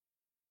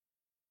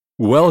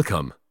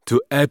Welcome to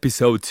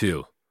episode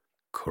 2.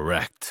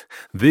 Correct.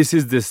 This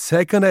is the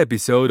second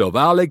episode of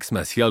Alex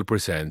Maciel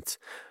Presents.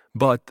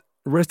 But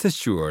rest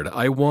assured,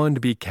 I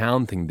won't be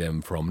counting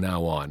them from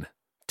now on.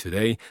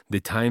 Today, the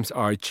times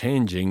are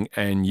changing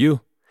and you,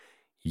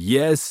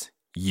 yes,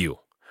 you,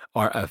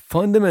 are a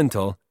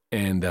fundamental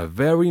and a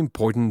very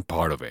important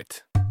part of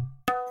it.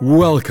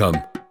 Welcome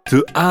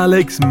to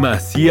Alex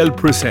Maciel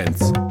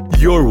Presents,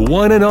 your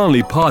one and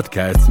only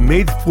podcast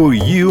made for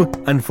you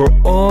and for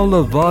all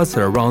of us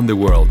around the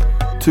world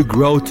to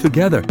grow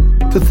together,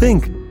 to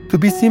think, to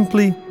be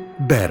simply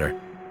better.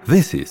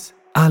 This is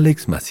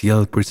Alex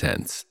Maciel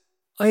Presents.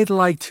 I'd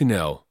like to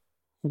know,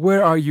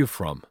 where are you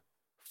from?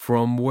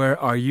 From where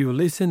are you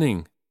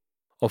listening?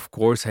 Of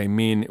course, I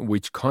mean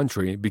which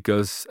country,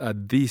 because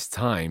at these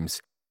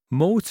times,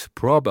 most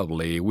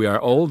probably we are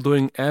all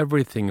doing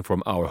everything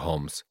from our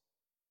homes.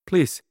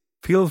 Please,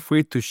 feel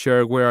free to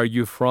share where are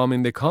you from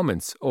in the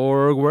comments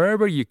or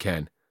wherever you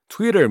can.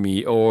 Twitter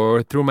me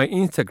or through my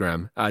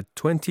Instagram at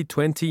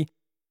 2020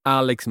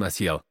 Alex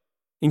Maciel,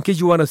 in case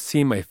you want to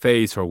see my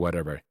face or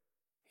whatever.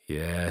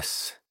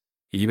 Yes,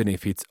 even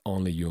if it's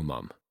only you,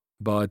 Mom.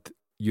 But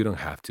you don't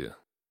have to.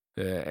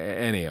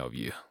 Any of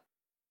you.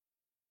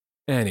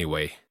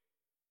 Anyway,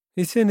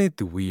 isn't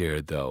it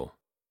weird though?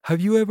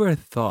 Have you ever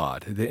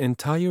thought the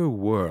entire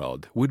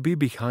world would be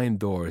behind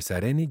doors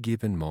at any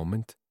given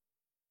moment?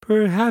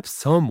 Perhaps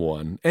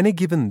someone, any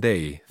given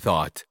day,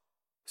 thought,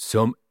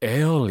 some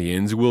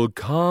aliens will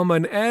come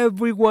and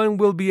everyone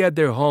will be at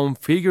their home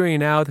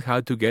figuring out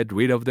how to get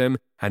rid of them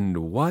and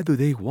what do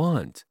they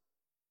want?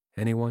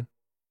 Anyone?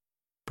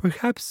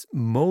 Perhaps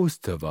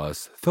most of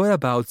us thought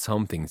about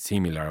something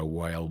similar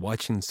while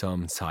watching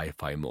some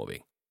sci-fi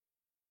movie.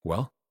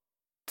 Well,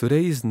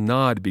 today is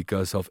not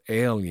because of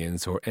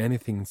aliens or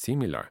anything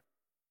similar,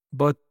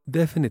 but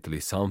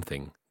definitely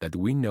something that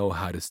we know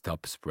how to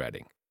stop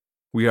spreading.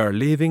 We are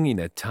living in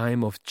a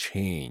time of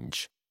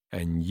change,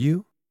 and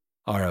you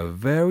are a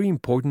very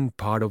important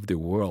part of the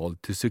world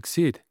to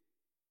succeed.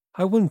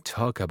 I won't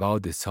talk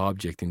about the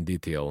subject in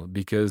detail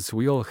because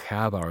we all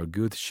have our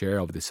good share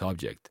of the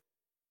subject.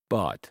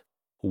 But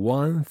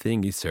one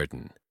thing is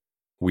certain,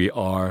 we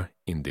are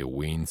in the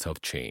winds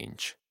of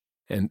change,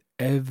 and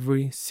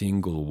every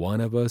single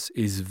one of us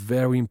is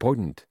very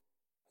important,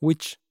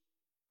 which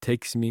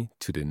takes me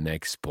to the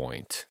next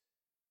point.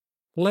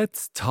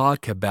 Let's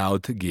talk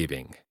about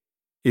giving.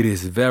 It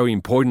is very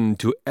important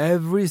to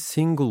every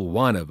single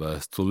one of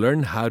us to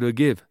learn how to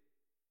give.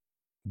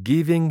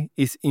 Giving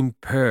is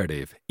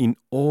imperative in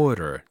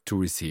order to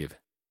receive.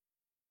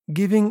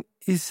 Giving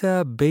is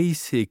a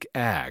basic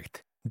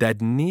act that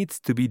needs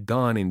to be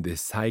done in the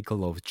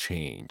cycle of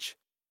change,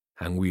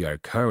 and we are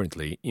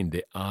currently in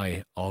the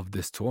eye of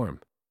the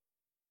storm.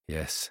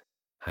 Yes,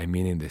 I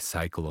mean in the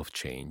cycle of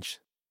change.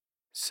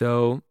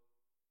 So,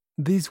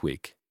 this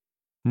week,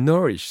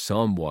 nourish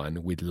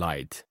someone with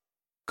light.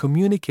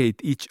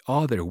 Communicate each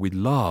other with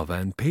love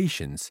and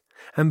patience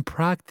and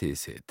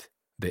practice it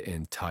the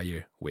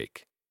entire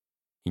week.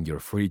 In your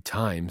free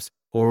times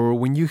or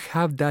when you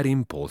have that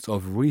impulse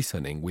of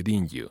reasoning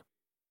within you,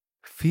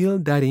 feel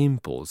that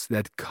impulse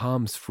that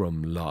comes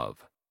from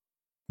love.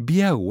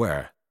 Be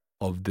aware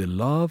of the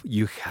love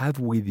you have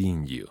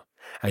within you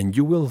and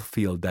you will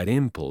feel that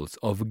impulse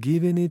of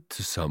giving it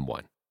to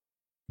someone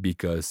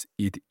because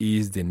it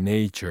is the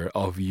nature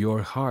of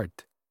your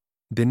heart,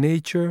 the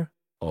nature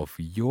of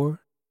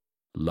your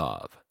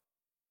love.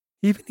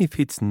 Even if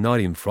it's not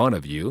in front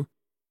of you,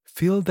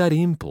 feel that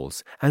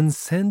impulse and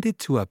send it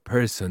to a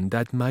person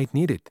that might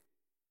need it.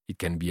 It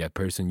can be a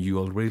person you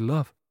already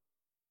love,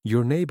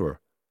 your neighbor,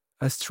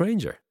 a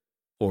stranger,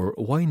 or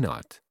why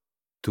not,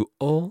 to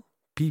all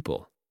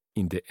people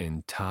in the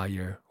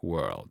entire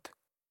world.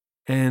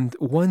 And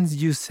once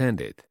you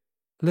send it,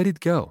 let it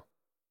go.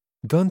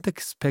 Don't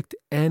expect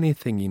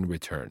anything in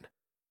return,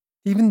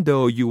 even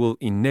though you will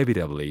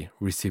inevitably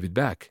receive it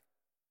back.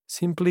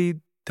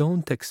 Simply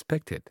don't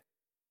expect it.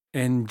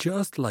 And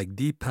just like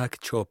Deepak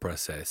Chopra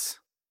says,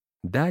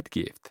 that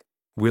gift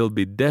will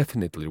be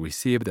definitely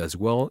received as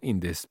well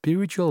in the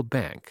spiritual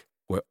bank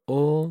where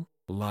all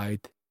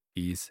light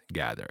is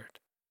gathered.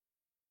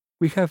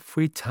 We have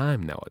free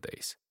time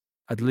nowadays,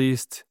 at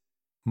least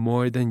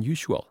more than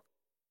usual.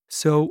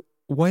 So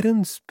why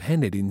don't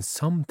spend it in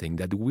something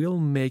that will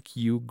make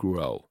you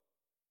grow?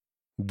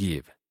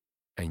 Give,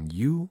 and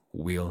you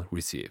will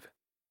receive.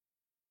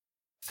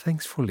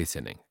 Thanks for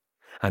listening.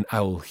 And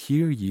I will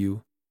hear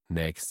you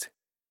next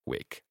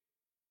week.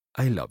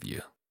 I love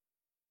you.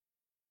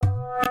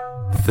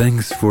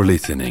 Thanks for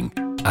listening.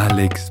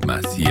 Alex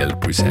Maciel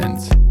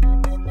Presents.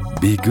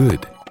 Be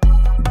good.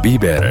 Be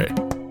better.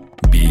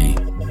 Be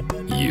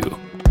you.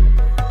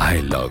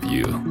 I love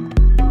you.